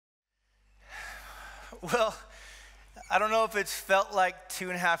Well, I don't know if it's felt like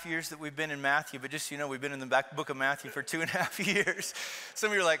 2.5 years that we've been in Matthew, but just so you know, we've been in the book of Matthew for 2.5 years.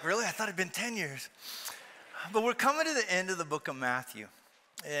 Some of you are like, really? I thought it'd been 10 years. But we're coming to the end of the book of Matthew.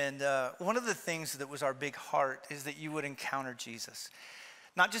 And one of the things that was our big heart is that you would encounter Jesus.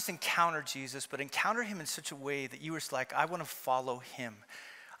 Not just encounter Jesus, but encounter him in such a way that you were like, I want to follow him.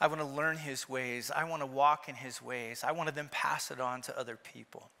 I want to learn his ways. I want to walk in his ways. I want to then pass it on to other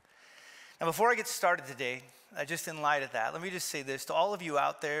people. Now, before I get started today, just in light of that, let me just say this. To all of you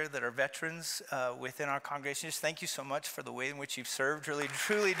out there that are veterans within our congregation, just thank you so much for the way in which you've served. Really,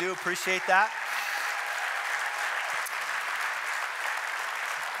 truly do appreciate that.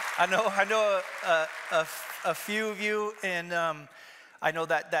 I know a few of you, and I know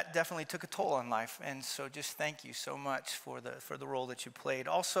that definitely took a toll on life, and so just thank you so much for the role that you played.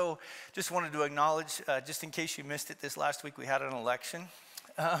 Also, just wanted to acknowledge, just in case you missed it, this last week we had an election.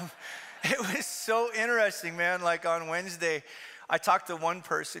 It was so interesting, man. Like on Wednesday, I talked to one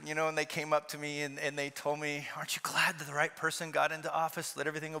person, and they came up to me and they told me, aren't you glad that the right person got into office, that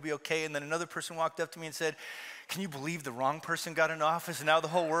everything will be okay? And then another person walked up to me and said, can you believe the wrong person got into office and now the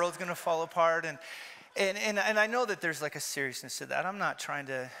whole world's going to fall apart? And I know that there's like a seriousness to that. I'm not trying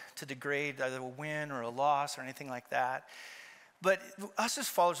to degrade either a win or a loss or anything like that. But us as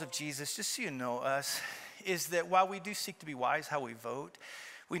followers of Jesus, just so you know us, is that while we do seek to be wise how we vote,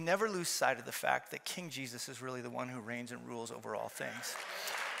 we never lose sight of the fact that King Jesus is really the one who reigns and rules over all things.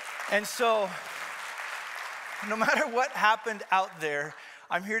 And so, no matter what happened out there,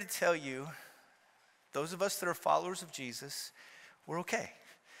 I'm here to tell you, those of us that are followers of Jesus, we're okay.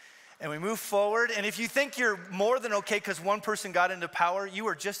 And we move forward, and if you think you're more than okay because one person got into power, you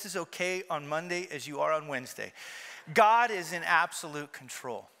are just as okay on Monday as you are on Wednesday. God is in absolute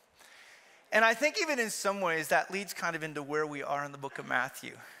control. And I think even in some ways that leads kind of into where we are in the book of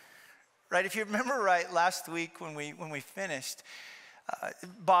Matthew, right? If you remember right, last week when we finished,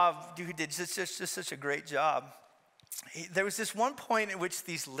 Bob, who did just such a great job, there was this one point at which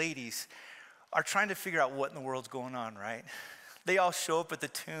these ladies are trying to figure out what in the world's going on, right? They all show up at the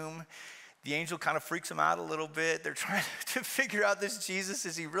tomb. The angel kind of freaks them out a little bit. They're trying to figure out this Jesus.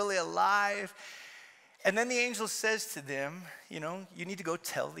 Is he really alive? And then the angel says to them, you need to go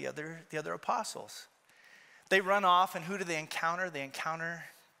tell the other apostles. They run off, and who do they encounter? They encounter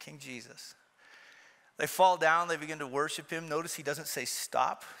King Jesus. They fall down, they begin to worship him. Notice he doesn't say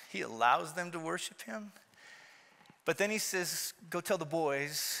stop. He allows them to worship him. But then he says, go tell the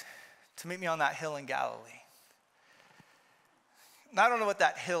boys to meet me on that hill in Galilee. Now, I don't know what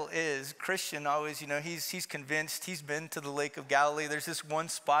that hill is. Christian always, he's convinced. He's been to the Lake of Galilee. There's this one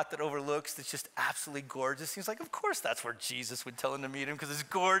spot that overlooks that's just absolutely gorgeous. He's like, of course that's where Jesus would tell him to meet him because it's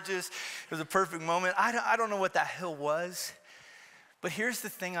gorgeous. It was a perfect moment. I don't know what that hill was. But here's the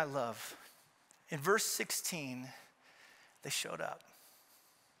thing I love. In verse 16, they showed up.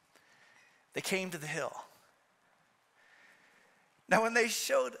 They came to the hill. Now, when they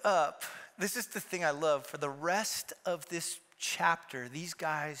showed up, this is the thing I love. For the rest of this chapter, these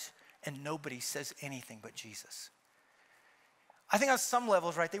guys and nobody says anything but Jesus. I think on some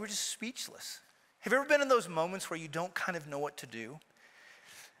levels, right, they were just speechless. Have you ever been in those moments where you don't kind of know what to do?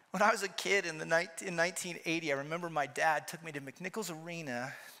 When I was a kid in 1980, I remember my dad took me to McNichols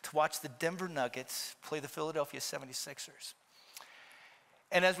Arena to watch the Denver Nuggets play the Philadelphia 76ers.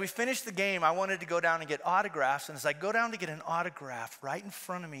 And as we finished the game, I wanted to go down and get autographs. And as I go down to get an autograph, right in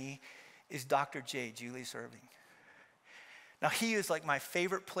front of me is Dr. J, Julius Erving. Now, he is like my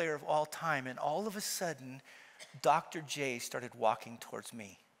favorite player of all time, and all of a sudden, Dr. J started walking towards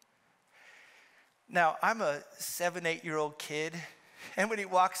me. Now, I'm a 7-8-year-old kid, and when he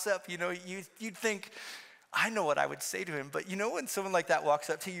walks up, you'd think, I know what I would say to him, but when someone like that walks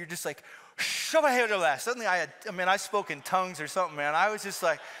up to you, you're just like, shove my head over that. Suddenly, I spoke in tongues or something, man. I was just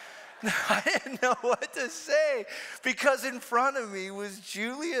like, I didn't know what to say, because in front of me was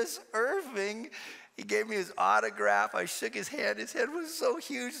Julius Erving. He gave me his autograph. I shook his hand. His head was so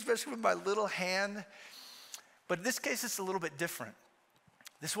huge, especially with my little hand. But in this case, it's a little bit different.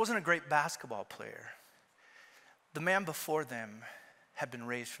 This wasn't a great basketball player. The man before them had been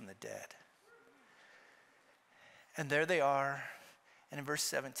raised from the dead. And there they are. And in verse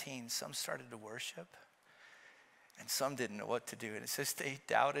 17, some started to worship, and some didn't know what to do. And it says they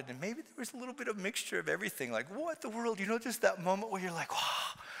doubted, and maybe there was a little bit of mixture of everything. Like, what the world? Just that moment where you're like,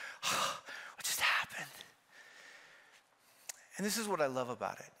 wow, what just happened? And this is what I love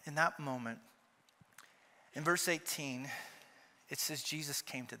about it. In that moment, in verse 18, it says Jesus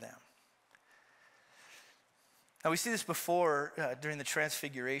came to them. Now, we see this before during the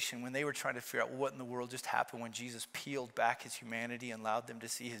Transfiguration when they were trying to figure out what in the world just happened when Jesus peeled back his humanity and allowed them to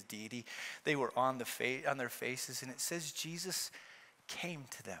see his deity. They were on their faces, and it says Jesus came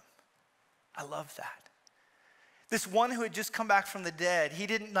to them. I love that. This one who had just come back from the dead, he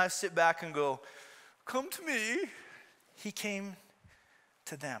didn't now sit back and go, "Come to me." He came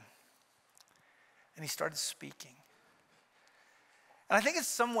to them, and he started speaking. And I think in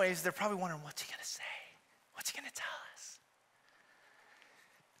some ways they're probably wondering, what's he going to say? What's he going to tell us?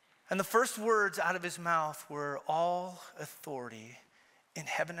 And the first words out of his mouth were, "All authority in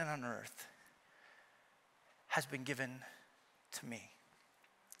heaven and on earth has been given to me."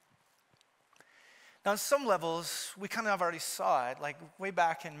 Now, on some levels, we kind of already saw it. Like way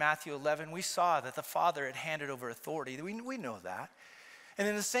back in Matthew 11, we saw that the Father had handed over authority. We know that. And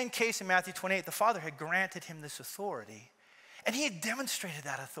in the same case in Matthew 28, the Father had granted him this authority. And he had demonstrated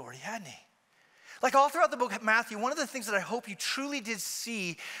that authority, hadn't he? Like all throughout the book of Matthew, one of the things that I hope you truly did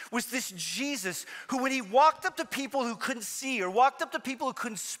see was this Jesus who, when he walked up to people who couldn't see, or walked up to people who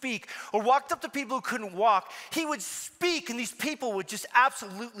couldn't speak, or walked up to people who couldn't walk, he would speak and these people would just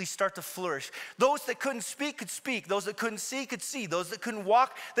absolutely start to flourish. Those that couldn't speak could speak. Those that couldn't see could see. Those that couldn't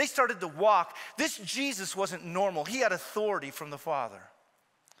walk, they started to walk. This Jesus wasn't normal. He had authority from the Father.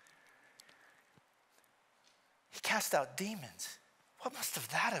 He cast out demons. What must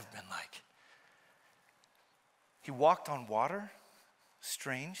that have been like? He walked on water.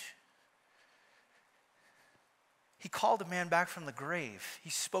 Strange. He called a man back from the grave.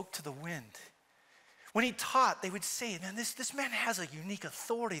 He spoke to the wind. When he taught, they would say, "Man, this man has a unique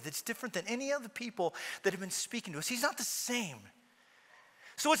authority that's different than any other people that have been speaking to us. He's not the same."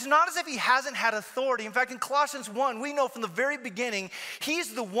 So it's not as if he hasn't had authority. In fact, in Colossians 1, we know from the very beginning,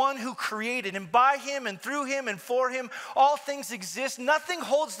 he's the one who created. And by him and through him and for him, all things exist. Nothing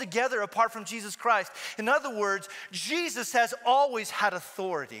holds together apart from Jesus Christ. In other words, Jesus has always had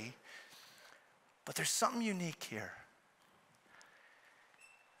authority. But there's something unique here.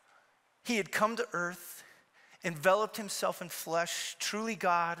 He had come to earth, enveloped himself in flesh, truly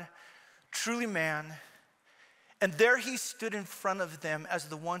God, truly man. And there he stood in front of them as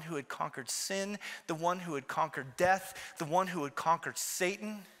the one who had conquered sin, the one who had conquered death, the one who had conquered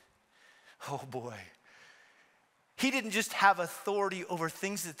Satan. Oh boy. He didn't just have authority over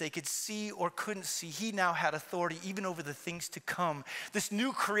things that they could see or couldn't see. He now had authority even over the things to come. This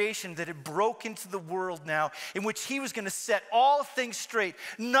new creation that had broke into the world now, in which he was going to set all things straight.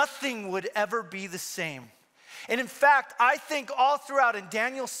 Nothing would ever be the same. And in fact, I think all throughout in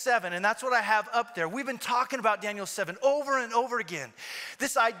Daniel 7, and that's what I have up there, we've been talking about Daniel 7 over and over again.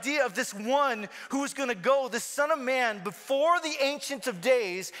 This idea of this one who is going to go, the Son of Man, before the Ancient of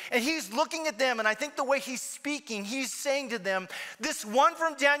Days, and he's looking at them, and I think the way he's speaking, he's saying to them, this one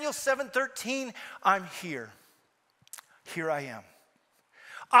from Daniel 7:13, I'm here. Here I am.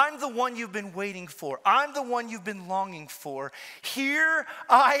 I'm the one you've been waiting for. I'm the one you've been longing for. Here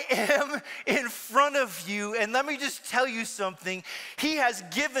I am in front of you. And let me just tell you something. He has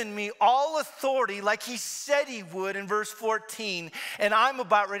given me all authority like he said he would in verse 14. And I'm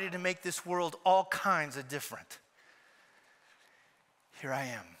about ready to make this world all kinds of different. Here I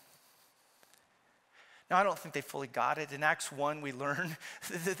am. Now, I don't think they fully got it. In Acts 1, we learn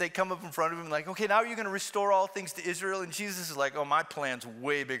that they come up in front of him like, okay, now you're going to restore all things to Israel. And Jesus is like, oh, my plan's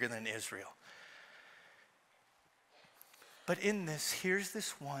way bigger than Israel. But in this, here's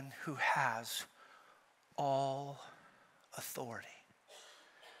this one who has all authority.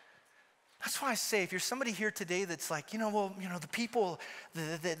 That's why I say, if you're somebody here today that's like, the people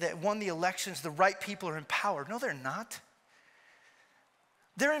that won the elections, the right people are in power. No, they're not.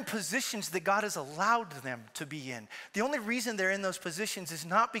 They're in positions that God has allowed them to be in. The only reason they're in those positions is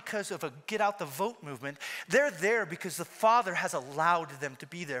not because of a get out the vote movement. They're there because the Father has allowed them to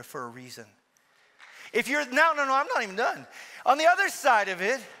be there for a reason. If you're, no, I'm not even done. On the other side of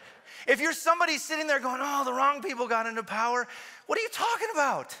it, if you're somebody sitting there going, oh, the wrong people got into power, what are you talking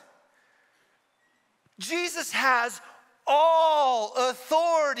about? Jesus has all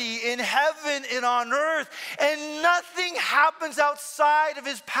authority in heaven and on earth, and nothing happens outside of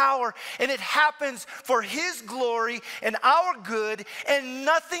his power, and it happens for his glory and our good, and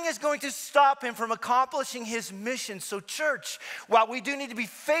nothing is going to stop him from accomplishing his mission. So church, while we do need to be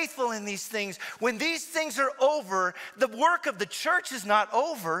faithful in these things, when these things are over, the work of the church is not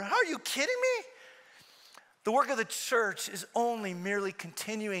over. Are you kidding me? The work of the church is only merely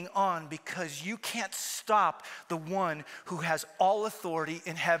continuing on because you can't stop the one who has all authority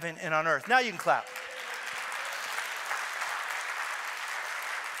in heaven and on earth. Now you can clap.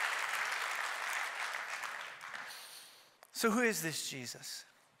 So who is this Jesus?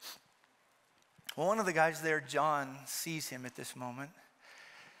 Well, one of the guys there, John, sees him at this moment.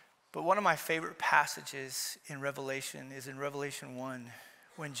 But one of my favorite passages in Revelation is in Revelation 1,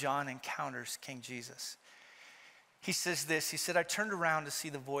 when John encounters King Jesus. He says this, he said, I turned around to see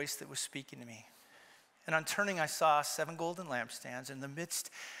the voice that was speaking to me. And on turning, I saw 7 golden lampstands. In the midst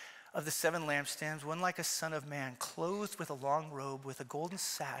of the 7 lampstands, one like a son of man, clothed with a long robe with a golden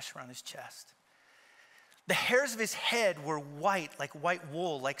sash around his chest. The hairs of his head were white, like white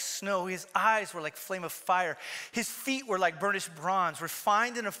wool, like snow. His eyes were like flame of fire. His feet were like burnished bronze,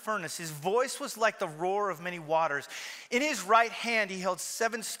 refined in a furnace. His voice was like the roar of many waters. In his right hand he held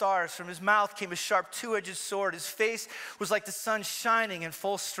 7 stars. From his mouth came a sharp 2-edged sword. His face was like the sun shining in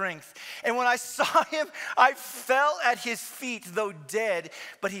full strength. And when I saw him, I fell at his feet, though dead.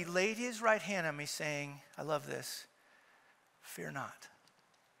 But he laid his right hand on me, saying, I love this, fear not.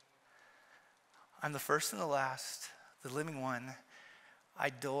 I'm the first and the last, the living one. I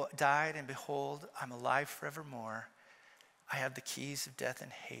died, and behold, I'm alive forevermore. I have the keys of death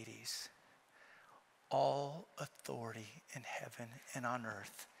and Hades. All authority in heaven and on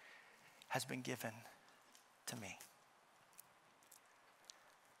earth has been given to me.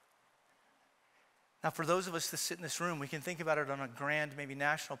 Now, for those of us that sit in this room, we can think about it on a grand, maybe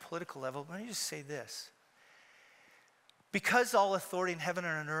national political level. Let me just say this. Because all authority in heaven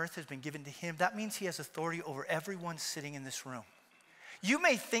and on earth has been given to him, that means he has authority over everyone sitting in this room. You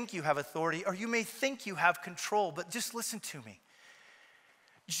may think you have authority, or you may think you have control, but just listen to me.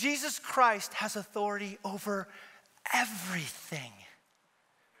 Jesus Christ has authority over everything.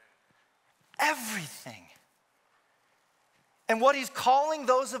 Everything. And what he's calling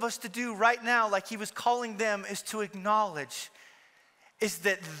those of us to do right now, like he was calling them, is to acknowledge is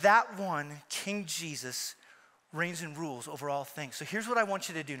that one, King Jesus, reigns and rules over all things. So here's what I want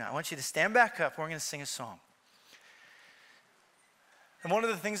you to do now. I want you to stand back up. We're going to sing a song. And one of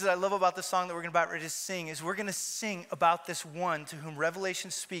the things that I love about the song that we're about ready to sing is we're going to sing about this one to whom Revelation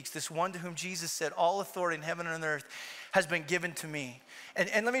speaks, this one to whom Jesus said, all authority in heaven and on earth has been given to me.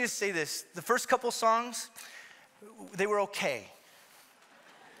 And let me just say this. The first couple songs, they were okay.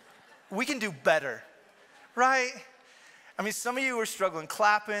 We can do better, right? I mean, some of you are struggling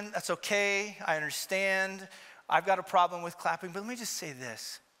clapping. That's okay. I understand. I've got a problem with clapping, but let me just say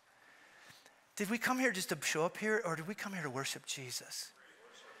this. Did we come here just to show up here, or did we come here to worship Jesus?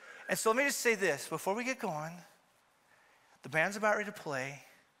 And so let me just say this. Before we get going, the band's about ready to play.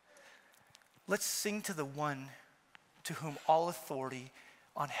 Let's sing to the one to whom all authority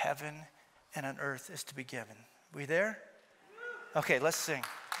on heaven and on earth is to be given. We there? Okay, let's sing.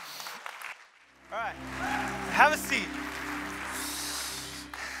 All right, have a seat.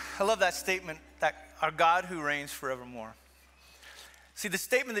 I love that statement, that our God who reigns forevermore. See, the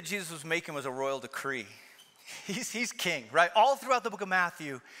statement that Jesus was making was a royal decree. He's king, right? All throughout the book of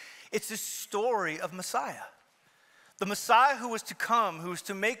Matthew, it's this story of Messiah. The Messiah who was to come, who was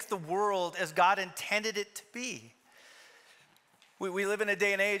to make the world as God intended it to be. We live in a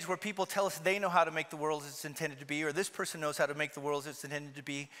day and age where people tell us they know how to make the world as it's intended to be, or this person knows how to make the world as it's intended to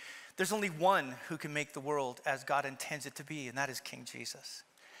be. There's only one who can make the world as God intends it to be, and that is King Jesus.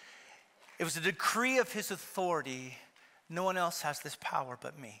 It was a decree of his authority. No one else has this power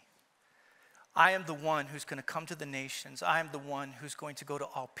but me. I am the one who's going to come to the nations. I am the one who's going to go to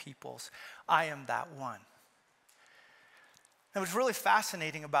all peoples. I am that one. And what's really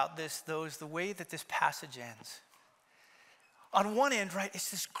fascinating about this, though, is the way that this passage ends. On one end, right, it's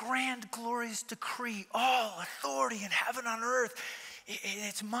this grand, glorious decree. All authority in heaven and on earth,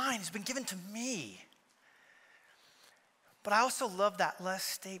 it's mine. It's been given to me. But I also love that last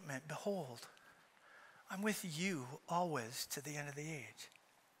statement. Behold, I'm with you always to the end of the age.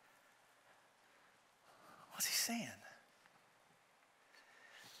 What's he saying?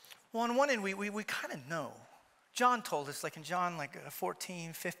 Well, on one end, we kind of know. John told us, like in John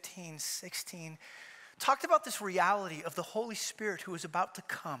 14, 15, 16, talked about this reality of the Holy Spirit who is about to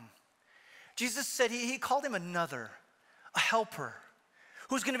come. Jesus said he called him another, a helper,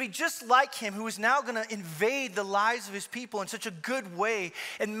 who's going to be just like him, who is now going to invade the lives of his people in such a good way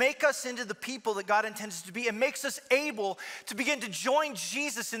and make us into the people that God intends us to be, and makes us able to begin to join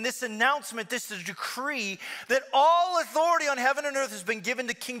Jesus in this announcement, this decree that all authority on heaven and earth has been given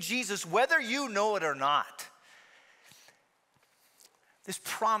to King Jesus, whether you know it or not. This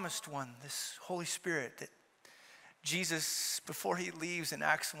promised one, this Holy Spirit that Jesus, before he leaves in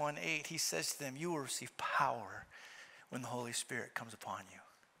Acts 1:8, he says to them, you will receive power when the Holy Spirit comes upon you.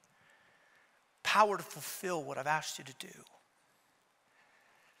 Power to fulfill what I've asked you to do.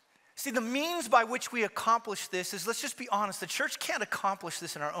 See, the means by which we accomplish this is, let's just be honest, the church can't accomplish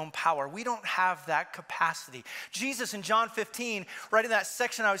this in our own power. We don't have that capacity. Jesus in John 15, right in that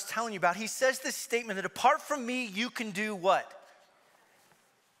section I was telling you about, he says this statement that apart from me, you can do what?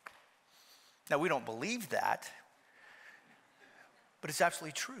 Now, we don't believe that, but it's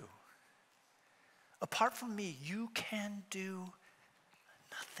absolutely true. Apart from me, you can do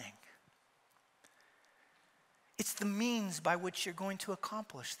nothing. It's the means by which you're going to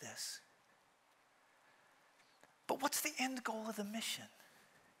accomplish this. But what's the end goal of the mission?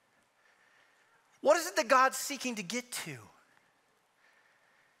 What is it that God's seeking to get to?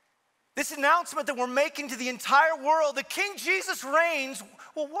 This announcement that we're making to the entire world, that King Jesus reigns,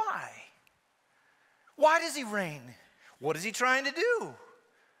 well, why? Why does he reign? What is he trying to do?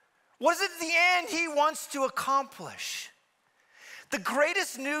 What is it at the end he wants to accomplish? The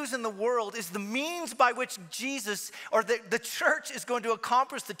greatest news in the world is the means by which Jesus, or the church is going to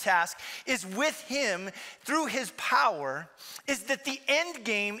accomplish the task, is with him through his power, is that the end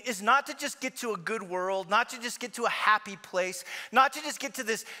game is not to just get to a good world, not to just get to a happy place, not to just get to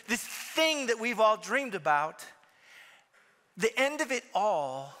this thing that we've all dreamed about. The end of it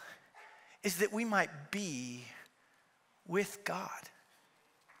all is that we might be with God.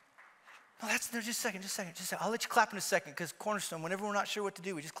 No, just a second. I'll let you clap in a second, because Cornerstone, whenever we're not sure what to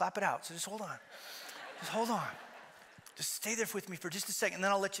do, we just clap it out. So just hold on. Just hold on. Just stay there with me for just a second, and then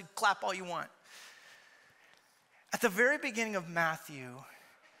I'll let you clap all you want. At the very beginning of Matthew,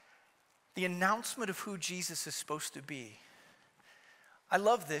 the announcement of who Jesus is supposed to be. I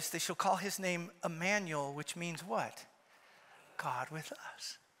love this. They shall call his name Emmanuel, which means what? God with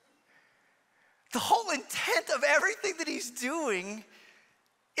us. The whole intent of everything that he's doing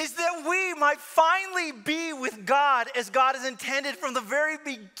is that we might finally be with God as God has intended from the very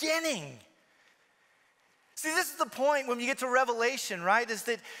beginning. See, this is the point when you get to Revelation, right? Is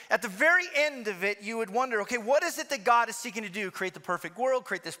that at the very end of it, you would wonder, okay, what is it that God is seeking to do? Create the perfect world,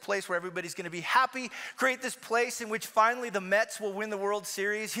 create this place where everybody's going to be happy, create this place in which finally the Mets will win the World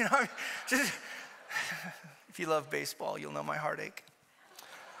Series. You know, just, if you love baseball, you'll know my heartache.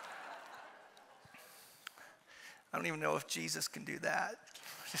 I don't even know if Jesus can do that.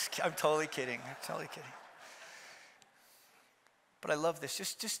 I'm totally kidding. But I love this.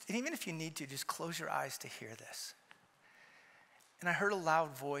 Just, and even if you need to, just close your eyes to hear this. And I heard a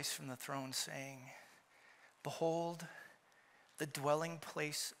loud voice from the throne saying, behold, the dwelling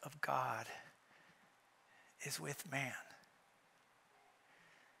place of God is with man.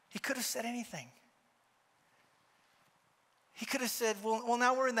 He could have said anything. He could have said, well,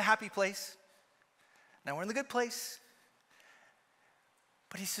 now we're in the happy place. Now we're in the good place.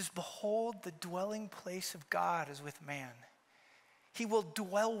 But he says, behold, the dwelling place of God is with man. He will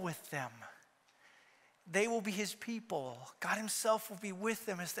dwell with them. They will be his people. God himself will be with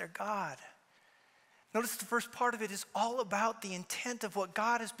them as their God. Notice the first part of it is all about the intent of what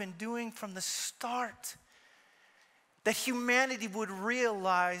God has been doing from the start. That humanity would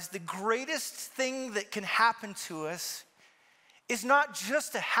realize the greatest thing that can happen to us is not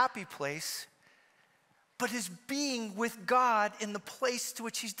just a happy place, but is being with God in the place to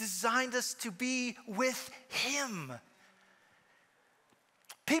which he's designed us to be with him.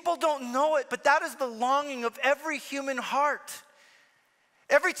 People don't know it, but that is the longing of every human heart.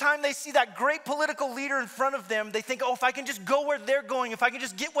 Every time they see that great political leader in front of them, they think, oh, if I can just go where they're going, if I can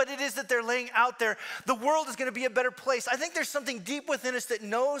just get what it is that they're laying out there, the world is going to be a better place. I think there's something deep within us that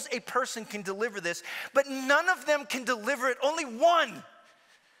knows a person can deliver this, but none of them can deliver it. Only one,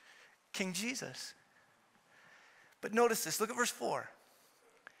 King Jesus. But notice this, look at verse 4.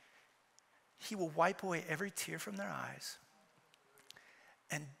 He will wipe away every tear from their eyes,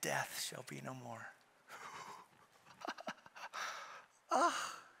 and death shall be no more.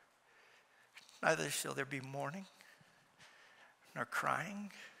 Neither shall there be mourning, nor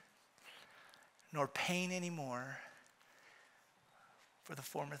crying, nor pain anymore, for the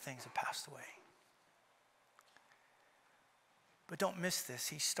former things have passed away. But don't miss this.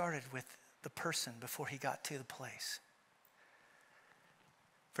 He started with the person before he got to the place.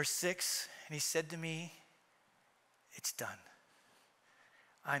 Verse 6, and he said to me, it's done.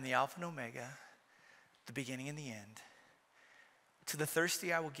 I am the Alpha and Omega, the beginning and the end. To the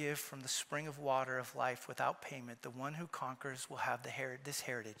thirsty I will give from the spring of water of life without payment. The one who conquers will have this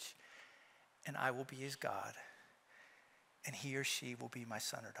heritage, and I will be his God, and he or she will be my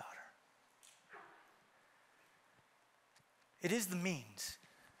son or daughter. It is the means.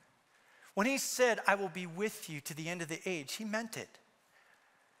 When he said, I will be with you to the end of the age, he meant it.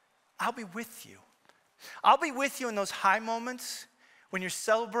 I'll be with you. I'll be with you in those high moments when you're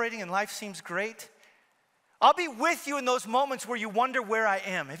celebrating and life seems great. I'll be with you in those moments where you wonder where I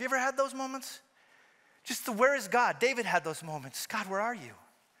am. Have you ever had those moments? Just the where is God? David had those moments. God, where are you?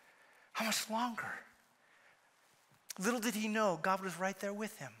 How much longer? Little did he know, God was right there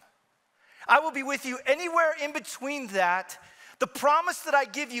with him. I will be with you anywhere in between that. The promise that I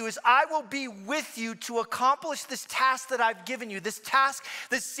give you is I will be with you to accomplish this task that I've given you, this task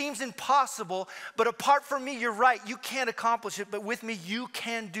that seems impossible, but apart from me, you're right, you can't accomplish it, but with me, you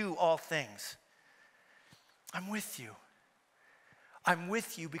can do all things. I'm with you. I'm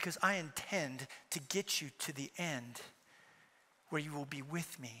with you because I intend to get you to the end where you will be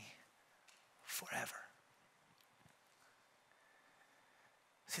with me forever.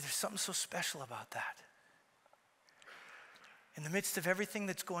 See, there's something so special about that. In the midst of everything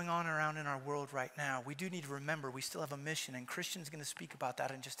that's going on around in our world right now, we do need to remember we still have a mission, and Christian's going to speak about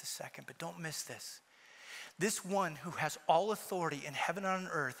that in just a second, but don't miss this. This one who has all authority in heaven and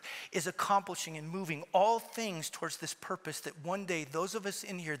on earth is accomplishing and moving all things towards this purpose that one day those of us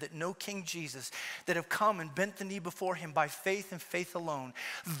in here that know King Jesus, that have come and bent the knee before him by faith and faith alone,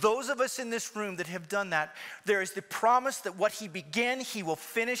 those of us in this room that have done that, there is the promise that what he began, he will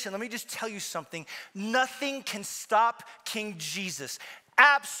finish. And let me just tell you something. Nothing can stop King Jesus.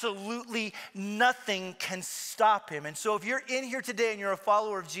 Absolutely nothing can stop him. And so if you're in here today and you're a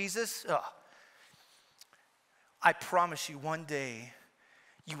follower of Jesus, I promise you one day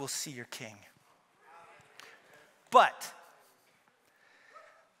you will see your King. But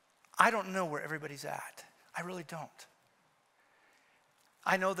I don't know where everybody's at. I really don't.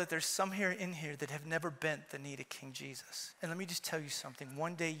 I know that there's some here in here that have never bent the knee to King Jesus. And let me just tell you something.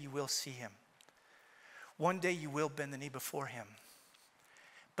 One day you will see him. One day you will bend the knee before him.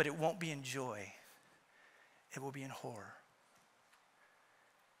 But it won't be in joy. It will be in horror.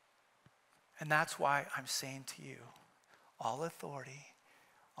 And that's why I'm saying to you, all authority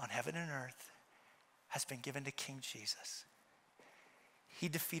on heaven and earth has been given to King Jesus. He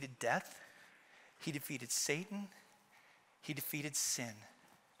defeated death. He defeated Satan. He defeated sin.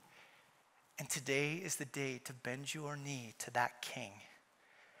 And today is the day to bend your knee to that King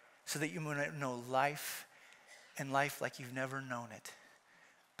so that you might know life and life like you've never known it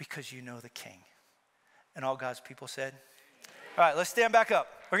because you know the King. And all God's people said, all right, let's stand back up.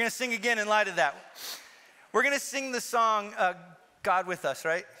 We're going to sing again in light of that. We're going to sing the song, God with Us,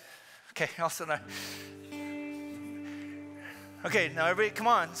 right? Okay, also now. Okay, now everybody, come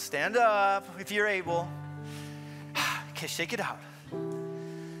on, stand up if you're able. Okay, shake it out.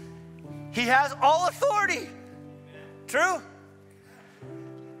 He has all authority. True?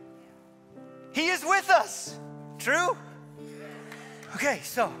 He is with us. True? Okay,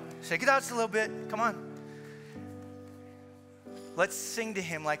 so shake it out just a little bit. Come on. Let's sing to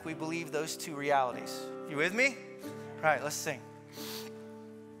him like we believe those two realities. You with me? All right, let's sing.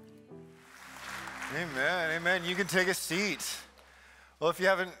 Amen, amen. You can take a seat. Well, if you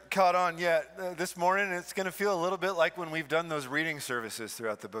haven't caught on yet, this morning it's going to feel a little bit like when we've done those reading services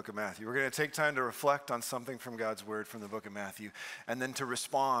throughout the book of Matthew. We're going to take time to reflect on something from God's word from the book of Matthew and then to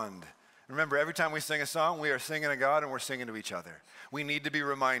respond. Remember, every time we sing a song, we are singing to God and we're singing to each other. We need to be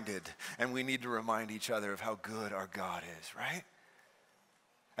reminded, and we need to remind each other of how good our God is, right?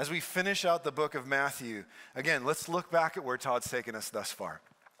 As we finish out the book of Matthew, again, let's look back at where Todd's taken us thus far.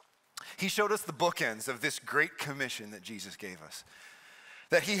 He showed us the bookends of this great commission that Jesus gave us.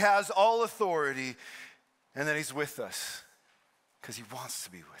 That he has all authority and that he's with us because he wants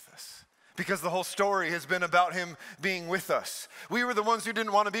to be with us. Because the whole story has been about him being with us. We were the ones who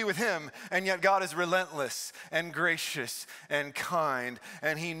didn't want to be with him, and yet God is relentless and gracious and kind,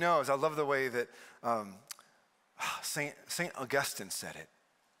 and he knows. I love the way that Saint Augustine said it.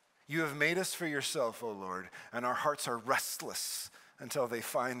 You have made us for yourself, O Lord, and our hearts are restless until they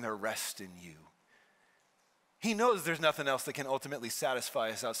find their rest in you. He knows there's nothing else that can ultimately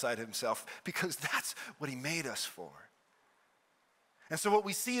satisfy us outside himself because that's what he made us for. And so what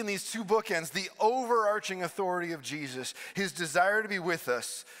we see in these two bookends, the overarching authority of Jesus, his desire to be with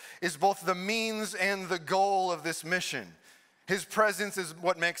us, is both the means and the goal of this mission. His presence is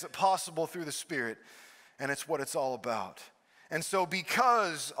what makes it possible through the Spirit, and it's what it's all about. And so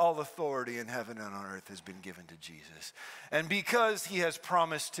because all authority in heaven and on earth has been given to Jesus, and because he has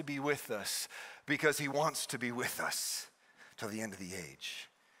promised to be with us, because he wants to be with us till the end of the age,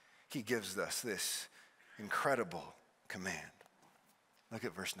 he gives us this incredible command. Look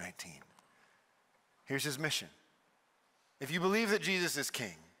at verse 19. Here's his mission. If you believe that Jesus is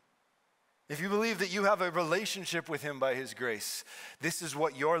king, if you believe that you have a relationship with him by his grace, this is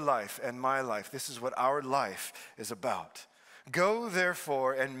what your life and my life, this is what our life is about. Go,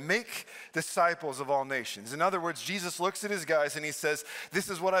 therefore, and make disciples of all nations. In other words, Jesus looks at his guys and he says, this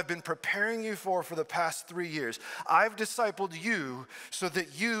is what I've been preparing you for the past 3 years. I've discipled you so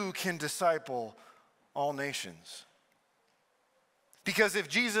that you can disciple all nations. Because if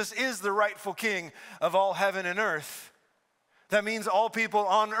Jesus is the rightful king of all heaven and earth, that means all people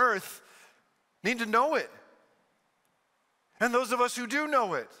on earth need to know it. And those of us who do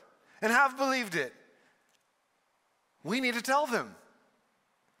know it and have believed it, we need to tell them.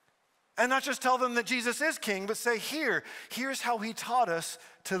 And not just tell them that Jesus is king, but say, here's how he taught us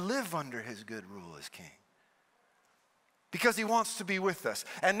to live under his good rule as king. Because he wants to be with us.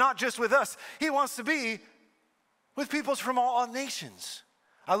 And not just with us, he wants to be with peoples from all nations.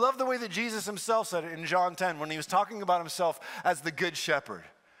 I love the way that Jesus himself said it in John 10 when he was talking about himself as the good shepherd.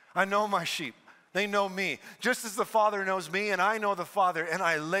 I know my sheep. They know me. Just as the Father knows me and I know the Father, and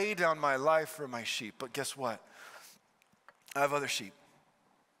I lay down my life for my sheep. But guess what? I have other sheep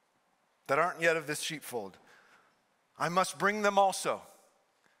that aren't yet of this sheepfold. I must bring them also.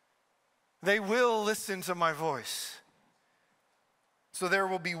 They will listen to my voice. So there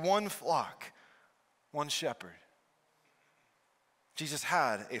will be one flock, one shepherd. Jesus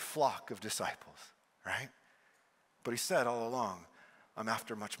had a flock of disciples, right? But he said all along, I'm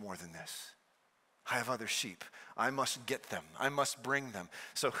after much more than this. I have other sheep. I must get them. I must bring them.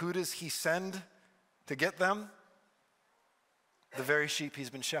 So who does he send to get them? The very sheep he's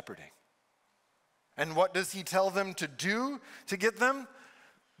been shepherding. And what does he tell them to do to get them?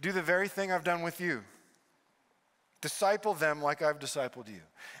 Do the very thing I've done with you. Disciple them like I've discipled you.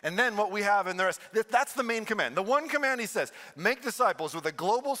 And then what we have in the rest, that's the main command. The one command he says, make disciples with a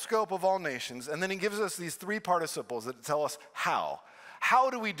global scope of all nations. And then he gives us these 3 participles that tell us how. How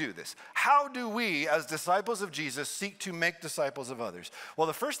do we do this? How do we, as disciples of Jesus, seek to make disciples of others? Well,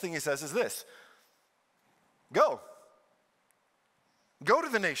 the first thing he says is this. Go. Go to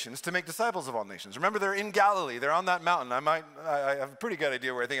the nations to make disciples of all nations. Remember, they're in Galilee. They're on that mountain. I have a pretty good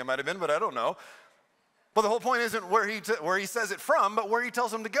idea where I think it might have been, but I don't know. But the whole point isn't where he says it from, but where he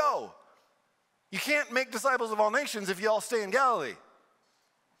tells them to go. You can't make disciples of all nations if you all stay in Galilee.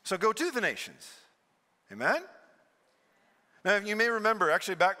 So go to the nations. Amen? Now, you may remember,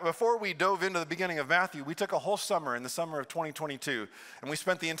 actually, back before we dove into the beginning of Matthew, we took a whole summer in the summer of 2022, and we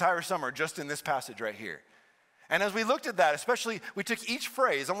spent the entire summer just in this passage right here. And as we looked at that, especially, we took each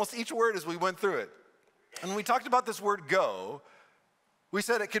phrase, almost each word as we went through it. And when we talked about this word go, we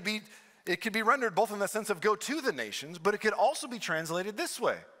said it could be rendered both in the sense of go to the nations, but it could also be translated this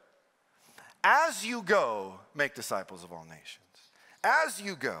way. As you go, make disciples of all nations. As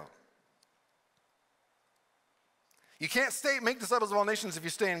you go. You can't make disciples of all nations if you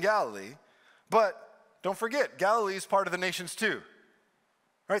stay in Galilee, but don't forget, Galilee is part of the nations too.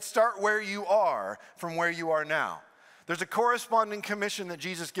 Right? Start where you are from where you are now. There's a corresponding commission that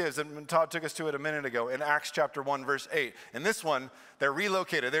Jesus gives, and Todd took us to it a minute ago in Acts chapter 1, verse 8. In this one, they're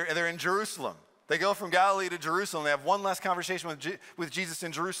relocated. They're in Jerusalem. They go from Galilee to Jerusalem. They have one last conversation with Jesus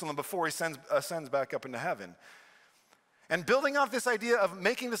in Jerusalem before he ascends back up into heaven. And building off this idea of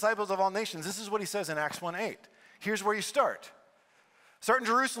making disciples of all nations, this is what he says in Acts 1:8. Here's where you start. Start in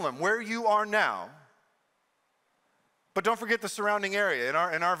Jerusalem, where you are now. But don't forget the surrounding area. In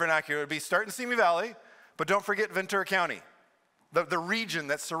our vernacular, it would be start in Simi Valley, but don't forget Ventura County, the region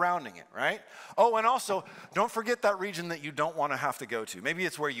that's surrounding it, right? Oh, and also, don't forget that region that you don't want to have to go to. Maybe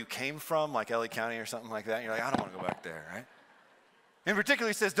it's where you came from, like LA County or something like that. And you're like, I don't want to go back there, right? In particular,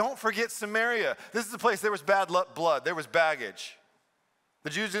 he says, don't forget Samaria. This is the place there was bad blood. There was baggage. The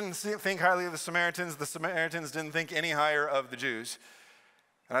Jews didn't think highly of the Samaritans. The Samaritans didn't think any higher of the Jews.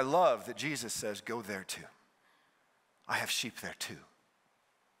 And I love that Jesus says, go there too. I have sheep there too.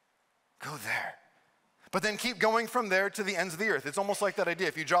 Go there. But then keep going from there to the ends of the earth. It's almost like that idea.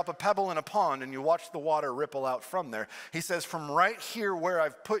 If you drop a pebble in a pond and you watch the water ripple out from there, he says, from right here where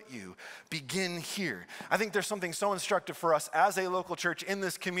I've put you, begin here. I think there's something so instructive for us as a local church in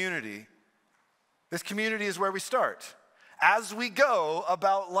this community. This community is where we start. As we go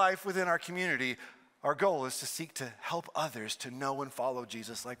about life within our community, our goal is to seek to help others to know and follow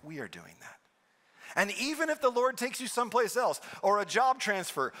Jesus like we are doing that. And even if the Lord takes you someplace else, or a job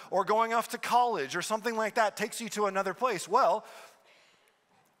transfer, or going off to college, or something like that takes you to another place, well,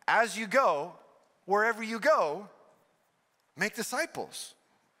 as you go, wherever you go, make disciples.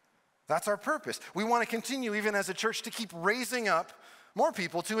 That's our purpose. We want to continue, even as a church, to keep raising up more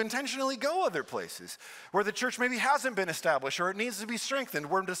people to intentionally go other places where the church maybe hasn't been established, or it needs to be strengthened,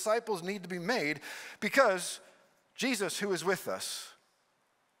 where disciples need to be made, because Jesus, who is with us,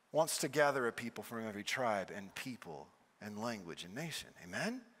 wants to gather a people from every tribe and people and language and nation.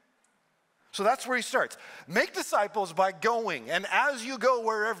 Amen? So that's where he starts. Make disciples by going, and as you go,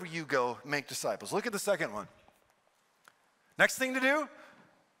 wherever you go, make disciples. Look at the second one. Next thing to do,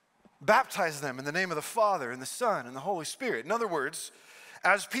 baptize them in the name of the Father and the Son and the Holy Spirit. In other words,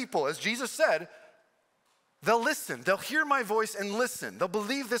 as people, as Jesus said, they'll listen. They'll hear my voice and listen. They'll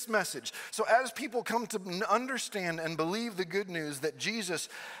believe this message. So as people come to understand and believe the good news that Jesus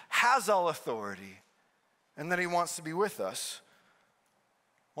has all authority and that he wants to be with us,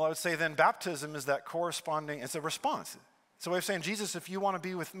 well, I would say then baptism is that corresponding, it's a response. It's a way of saying, Jesus, if you want to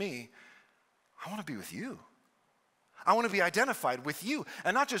be with me, I want to be with you. I want to be identified with you.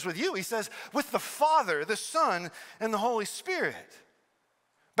 And not just with you, he says, with the Father, the Son, and the Holy Spirit.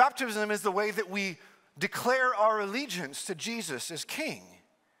 Baptism is the way that we declare our allegiance to Jesus as King.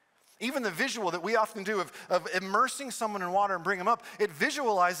 Even the visual that we often do of immersing someone in water and bring them up, it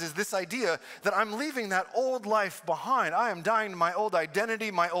visualizes this idea that I'm leaving that old life behind. I am dying to my old identity,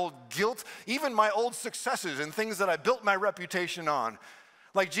 my old guilt, even my old successes and things that I built my reputation on.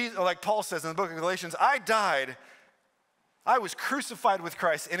 Like Paul says in the book of Galatians, I died, I was crucified with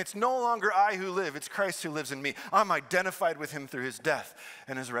Christ, and it's no longer I who live, it's Christ who lives in me. I'm identified with him through his death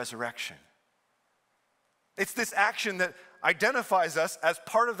and his resurrection. It's this action that identifies us as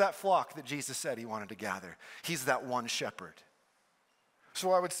part of that flock that Jesus said he wanted to gather. He's that one shepherd.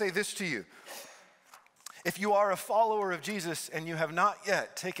 So I would say this to you. If you are a follower of Jesus and you have not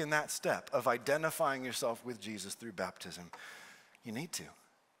yet taken that step of identifying yourself with Jesus through baptism, you need to.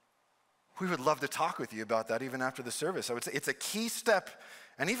 We would love to talk with you about that even after the service. I would say it's a key step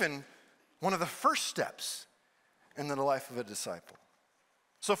and even one of the first steps in the life of a disciple.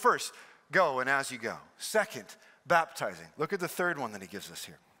 So first, go and as you go. Second, baptizing. Look at the third one that he gives us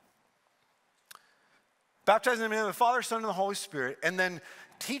here. Baptizing in the name of the Father, Son, and the Holy Spirit, and then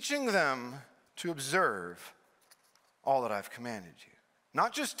teaching them to observe all that I've commanded you.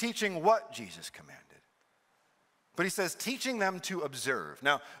 Not just teaching what Jesus commanded, but he says teaching them to observe.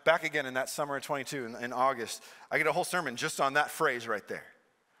 Now, back again in that summer of 22 in August, I get a whole sermon just on that phrase right there.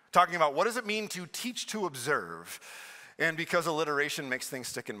 Talking about what does it mean to teach to observe. And because alliteration makes things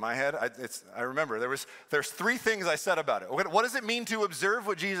stick in my head, I remember there's three things I said about it. What does it mean to observe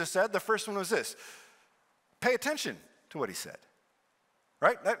what Jesus said? The first one was this: pay attention to what he said.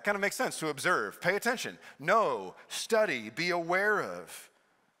 Right? That kind of makes sense, to observe. Pay attention. Know, study, be aware of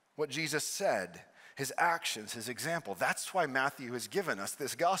what Jesus said, his actions, his example. That's why Matthew has given us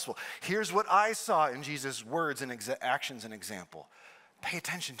this gospel. Here's what I saw in Jesus' words and actions and example. Pay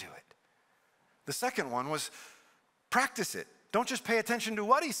attention to it. The second one was practice it. Don't just pay attention to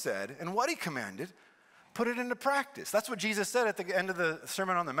what he said and what he commanded. Put it into practice. That's what Jesus said at the end of the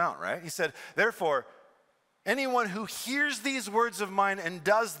Sermon on the Mount, right? He said, therefore, anyone who hears these words of mine and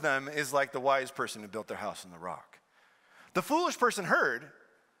does them is like the wise person who built their house on the rock. The foolish person heard,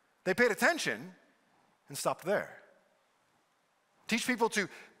 they paid attention, and stopped there. Teach people to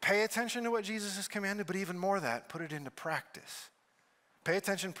pay attention to what Jesus has commanded, but even more that, put it into practice. Pay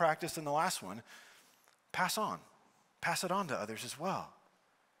attention, practice, and the last one, pass on. Pass it on to others as well.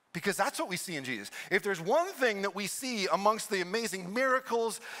 Because that's what we see in Jesus. If there's one thing that we see amongst the amazing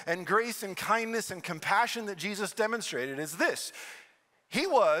miracles and grace and kindness and compassion that Jesus demonstrated is this: he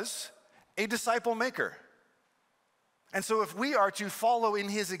was a disciple maker. And so if we are to follow in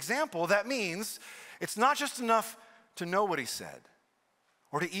his example, that means it's not just enough to know what he said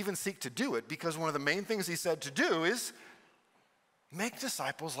or to even seek to do it, because one of the main things he said to do is make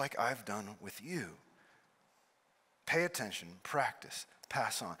disciples like I've done with you. Pay attention, practice,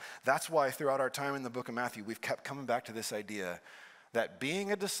 pass on. That's why throughout our time in the book of Matthew, we've kept coming back to this idea that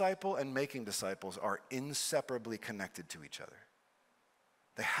being a disciple and making disciples are inseparably connected to each other.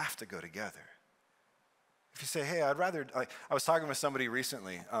 They have to go together. If you say, hey, I was talking with somebody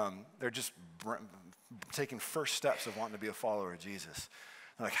recently, they're just taking first steps of wanting to be a follower of Jesus.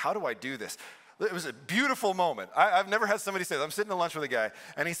 They're like, how do I do this? It was a beautiful moment. I've never had somebody say this. I'm sitting at lunch with a guy,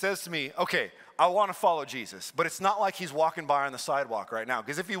 and he says to me, okay, I want to follow Jesus, but it's not like he's walking by on the sidewalk right now,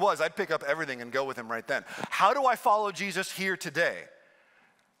 because if he was, I'd pick up everything and go with him right then. How do I follow Jesus here today?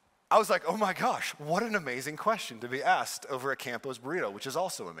 I was like, oh my gosh, what an amazing question to be asked over a Campos burrito, which is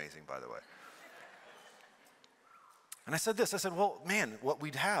also amazing, by the way. And I said this, I said, well, man, what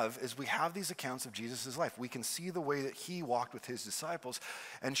we'd have is we have these accounts of Jesus' life. We can see the way that he walked with his disciples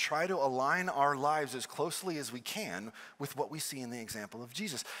and try to align our lives as closely as we can with what we see in the example of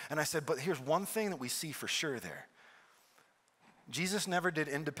Jesus. And I said, but here's one thing that we see for sure there. Jesus never did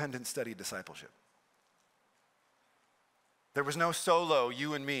independent study discipleship. There was no solo,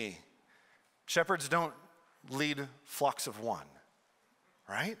 you and me. Shepherds don't lead flocks of one,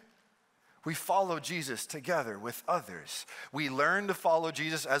 right? We follow Jesus together with others. We learn to follow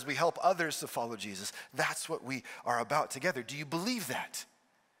Jesus as we help others to follow Jesus. That's what we are about together. Do you believe that?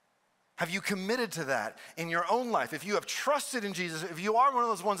 Have you committed to that in your own life? If you have trusted in Jesus, if you are one of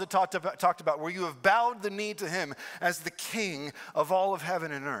those ones that talked about where you have bowed the knee to him as the King of all of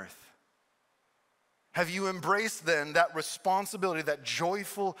heaven and earth, have you embraced then that responsibility, that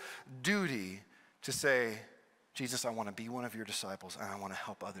joyful duty to say, Jesus, I want to be one of your disciples and I want to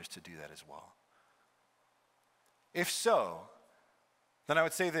help others to do that as well? If so, then I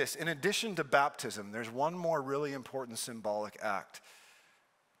would say this: in addition to baptism, there's one more really important symbolic act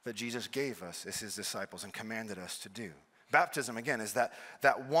that Jesus gave us as his disciples and commanded us to do. Baptism, again, is that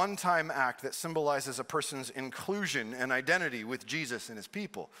one-time act that symbolizes a person's inclusion and identity with Jesus and his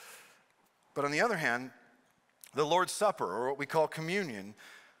people. But on the other hand, the Lord's Supper, or what we call communion,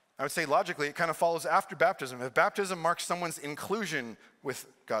 I would say logically it kind of follows after baptism. If baptism marks someone's inclusion with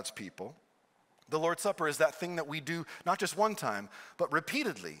God's people, the Lord's Supper is that thing that we do not just one time, but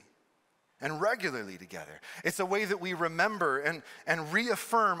repeatedly and regularly together. It's a way that we remember and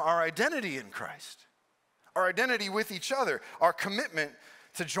reaffirm our identity in Christ, our identity with each other, our commitment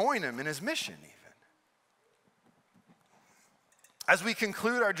to join him in his mission even. As we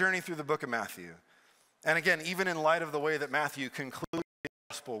conclude our journey through the book of Matthew, and again, even in light of the way that Matthew concludes the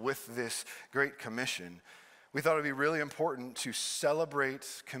gospel with this great commission, we thought it would be really important to celebrate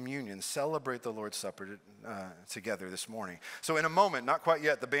communion, celebrate the Lord's Supper together this morning. So in a moment, not quite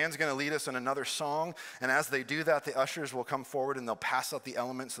yet, the band's going to lead us in another song. And as they do that, the ushers will come forward and they'll pass out the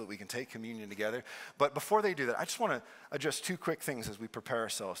elements so that we can take communion together. But before they do that, I just want to address two quick things as we prepare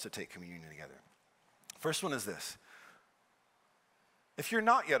ourselves to take communion together. First one is this: if you're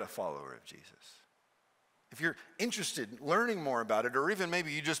not yet a follower of Jesus, if you're interested in learning more about it, or even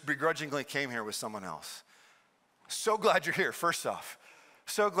maybe you just begrudgingly came here with someone else, so glad you're here, first off.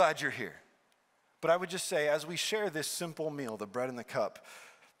 So glad you're here. But I would just say, as we share this simple meal, the bread and the cup,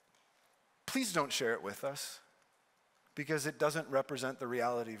 please don't share it with us because it doesn't represent the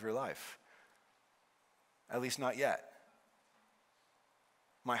reality of your life. At least not yet.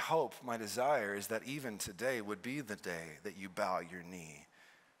 My hope, my desire is that even today would be the day that you bow your knee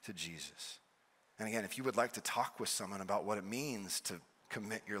to Jesus. And again, if you would like to talk with someone about what it means to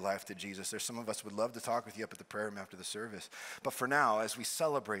commit your life to Jesus, there's some of us would love to talk with you up at the prayer room after the service. But for now, as we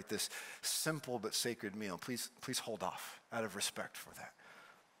celebrate this simple but sacred meal, please hold off out of respect for that.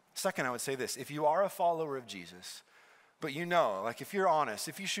 Second, I would say this: if you are a follower of Jesus, but you know, like if you're honest,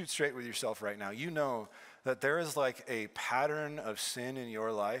 if you shoot straight with yourself right now, you know that there is like a pattern of sin in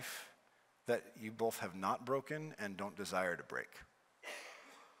your life that you both have not broken and don't desire to break,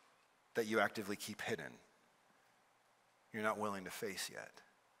 that you actively keep hidden, you're not willing to face yet.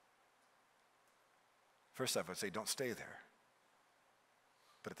 First off, I would say don't stay there.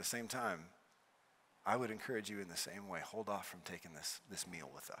 But at the same time, I would encourage you in the same way, hold off from taking this meal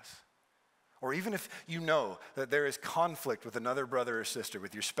with us. Or even if you know that there is conflict with another brother or sister,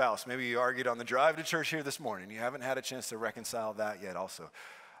 with your spouse, maybe you argued on the drive to church here this morning, you haven't had a chance to reconcile that yet also,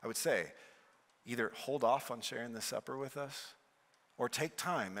 I would say either hold off on sharing the supper with us, or take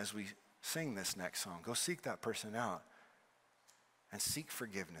time as we sing this next song, go seek that person out and seek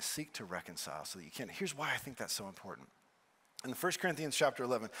forgiveness, seek to reconcile so that you can. Here's why I think that's so important. In 1 Corinthians chapter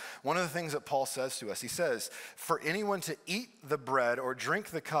 11, one of the things that Paul says to us, he says, for anyone to eat the bread or drink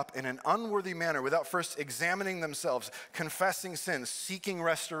the cup in an unworthy manner without first examining themselves, confessing sins, seeking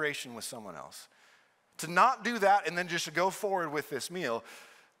restoration with someone else, to not do that and then just to go forward with this meal,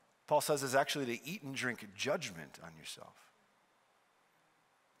 Paul says is actually to eat and drink judgment on yourself.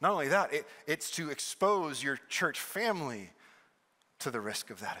 Not only that, it's to expose your church family to the risk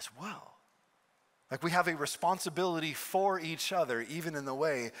of that as well. Like we have a responsibility for each other, even in the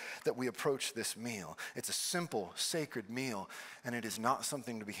way that we approach this meal. It's a simple, sacred meal, and it is not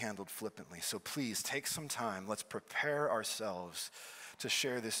something to be handled flippantly. So please take some time. Let's prepare ourselves to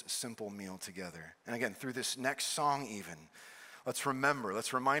share this simple meal together. And again, through this next song even, let's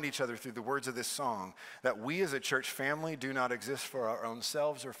remind each other through the words of this song that we as a church family do not exist for our own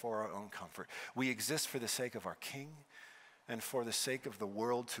selves or for our own comfort. We exist for the sake of our King and for the sake of the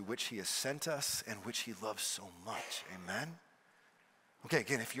world to which he has sent us and which he loves so much. Amen? Okay,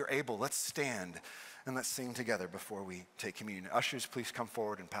 again, if you're able, let's stand and let's sing together before we take communion. Ushers, please come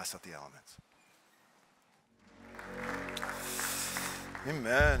forward and pass out the elements.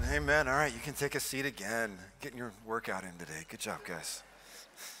 Amen, amen. All right, you can take a seat again. Getting your workout in today. Good job, guys.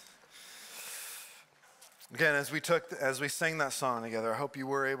 Again, as we sang that song together, I hope you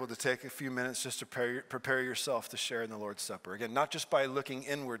were able to take a few minutes just to prepare yourself to share in the Lord's Supper. Again, not just by looking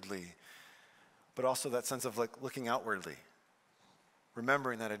inwardly, but also that sense of like looking outwardly.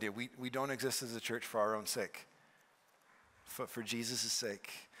 remembering that idea. We don't exist as a church for our own sake, but for Jesus' sake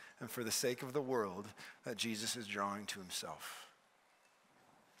and for the sake of the world that Jesus is drawing to himself.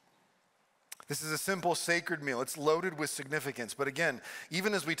 This is a simple, sacred meal. It's loaded with significance. But again,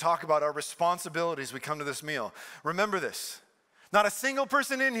 even as we talk about our responsibilities, we come to this meal. Remember this. Not a single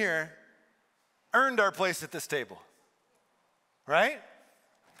person in here earned our place at this table. Right?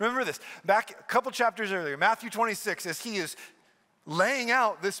 Remember this. Back a couple chapters earlier, Matthew 26, as he is laying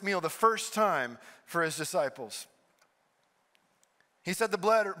out this meal the first time for his disciples. He said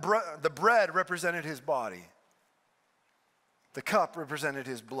the bread represented his body. The cup represented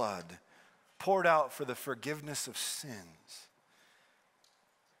his blood, poured out for the forgiveness of sins.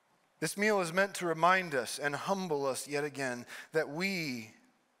 This meal is meant to remind us and humble us yet again that we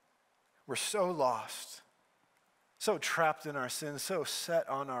were so lost, so trapped in our sins, so set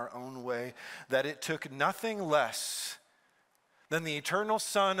on our own way, that it took nothing less than the eternal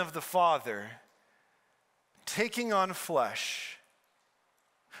Son of the Father taking on flesh,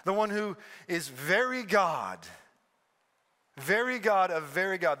 the one who is very God of very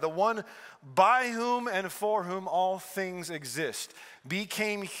God, the one by whom and for whom all things exist,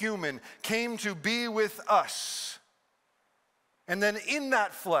 became human, came to be with us, and then in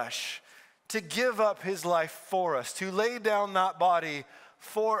that flesh to give up his life for us, to lay down that body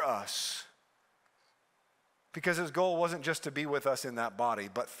for us. Because his goal wasn't just to be with us in that body,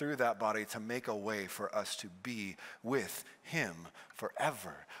 but through that body to make a way for us to be with him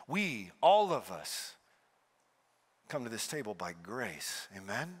forever. We, all of us, come to this table by grace.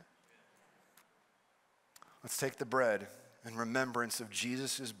 Amen? Let's take the bread in remembrance of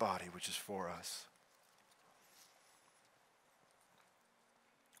Jesus' body, which is for us.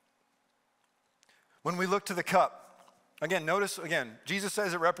 When we look to the cup, again, notice, Jesus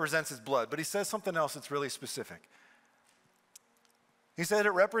says it represents his blood, but he says something else that's really specific. He said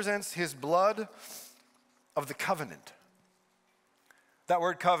it represents his blood of the covenant. That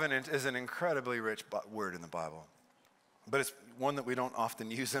word covenant is an incredibly rich word in the Bible, but it's one that we don't often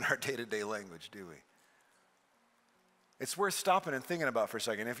use in our day-to-day language, do we? It's worth stopping and thinking about for a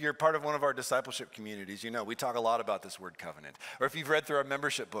second. If you're part of one of our discipleship communities, you know we talk a lot about this word covenant. Or if you've read through our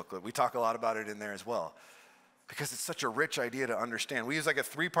membership booklet, we talk a lot about it in there as well. Because it's such a rich idea to understand. We use like a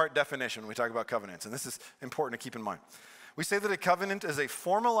 3-part definition when we talk about covenants, and this is important to keep in mind. We say that a covenant is a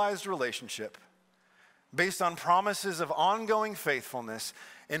formalized relationship based on promises of ongoing faithfulness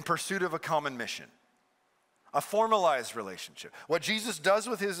in pursuit of a common mission. A formalized relationship. What Jesus does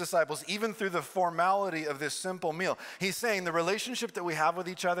with his disciples, even through the formality of this simple meal, he's saying the relationship that we have with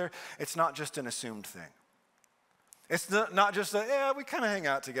each other, it's not just an assumed thing. It's not just we kind of hang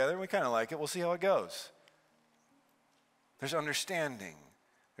out together, we kind of like it, we'll see how it goes. There's understanding,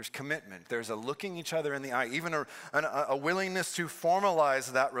 there's commitment, there's a looking each other in the eye, even a willingness to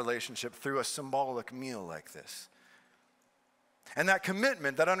formalize that relationship through a symbolic meal like this. And that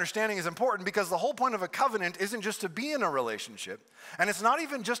commitment, that understanding is important because the whole point of a covenant isn't just to be in a relationship, and it's not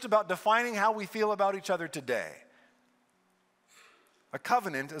even just about defining how we feel about each other today. A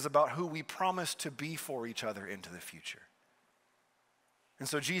covenant is about who we promise to be for each other into the future. And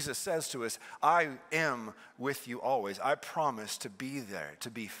so Jesus says to us, I am with you always. I promise to be there,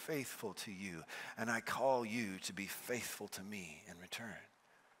 to be faithful to you, and I call you to be faithful to me in return.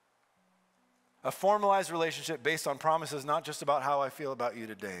 A formalized relationship based on promises, not just about how I feel about you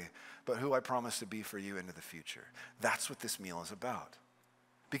today, but who I promise to be for you into the future. That's what this meal is about.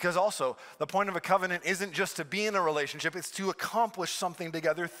 Because also, the point of a covenant isn't just to be in a relationship, it's to accomplish something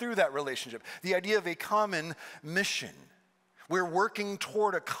together through that relationship. The idea of a common mission. We're working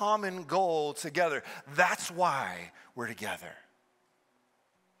toward a common goal together. That's why we're together.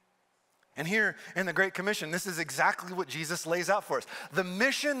 And here in the Great Commission, this is exactly what Jesus lays out for us. The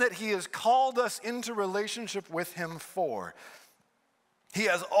mission that he has called us into relationship with him for. He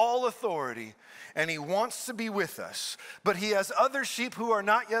has all authority and he wants to be with us, but he has other sheep who are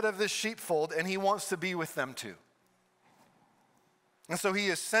not yet of this sheepfold and he wants to be with them too. And so he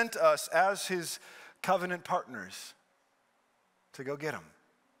has sent us as his covenant partners to go get him.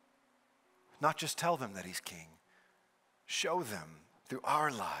 Not just tell them that he's king, show them through our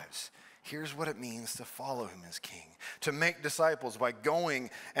lives. Here's what it means to follow him as king, to make disciples by going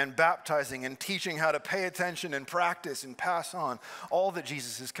and baptizing and teaching how to pay attention and practice and pass on all that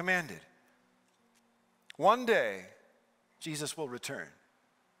Jesus has commanded. One day, Jesus will return.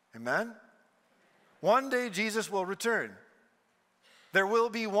 Amen? One day, Jesus will return. There will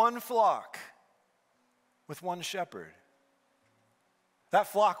be one flock with one shepherd. That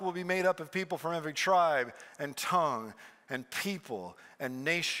flock will be made up of people from every tribe and tongue and people and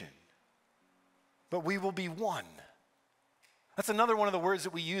nation. But we will be one. That's another one of the words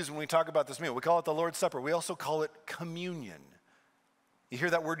that we use when we talk about this meal. We call it the Lord's Supper. We also call it communion. You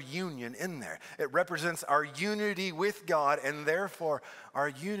hear that word union in there. It represents our unity with God and therefore our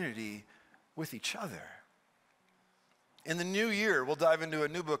unity with each other. In the new year, we'll dive into a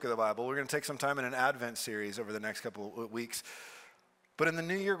new book of the Bible. We're going to take some time in an Advent series over the next couple of weeks. But in the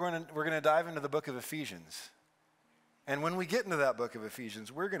new year, we're going to dive into the book of Ephesians. And when we get into that book of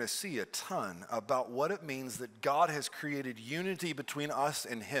Ephesians, we're going to see a ton about what it means that God has created unity between us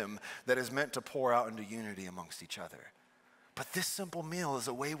and him that is meant to pour out into unity amongst each other. But this simple meal is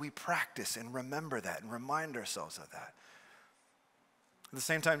a way we practice and remember that and remind ourselves of that. At the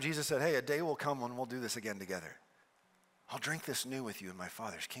same time, Jesus said, hey, a day will come when we'll do this again together. I'll drink this new with you in my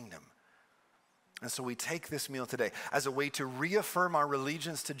Father's kingdom. And so we take this meal today as a way to reaffirm our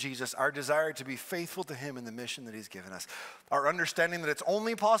allegiance to Jesus, our desire to be faithful to him in the mission that he's given us, our understanding that it's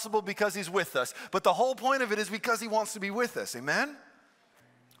only possible because he's with us, but the whole point of it is because he wants to be with us. Amen?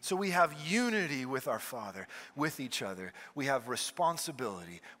 So we have unity with our Father, with each other. We have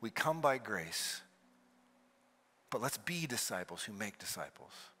responsibility. We come by grace. But let's be disciples who make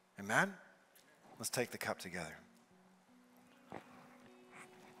disciples. Amen? Let's take the cup together.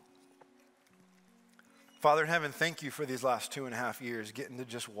 Father in heaven, thank you for these last 2.5 years, getting to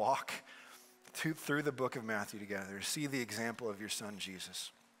just walk through the book of Matthew together, see the example of your son, Jesus.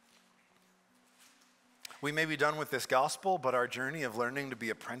 We may be done with this gospel, but our journey of learning to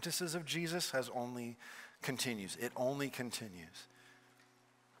be apprentices of Jesus continues. It only continues.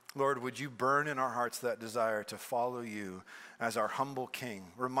 Lord, would you burn in our hearts that desire to follow you as our humble King?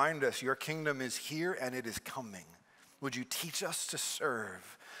 Remind us your kingdom is here and it is coming. Would you teach us to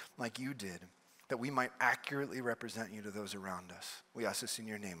serve like you did, that we might accurately represent you to those around us? We ask this in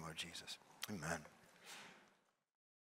your name, Lord Jesus. Amen.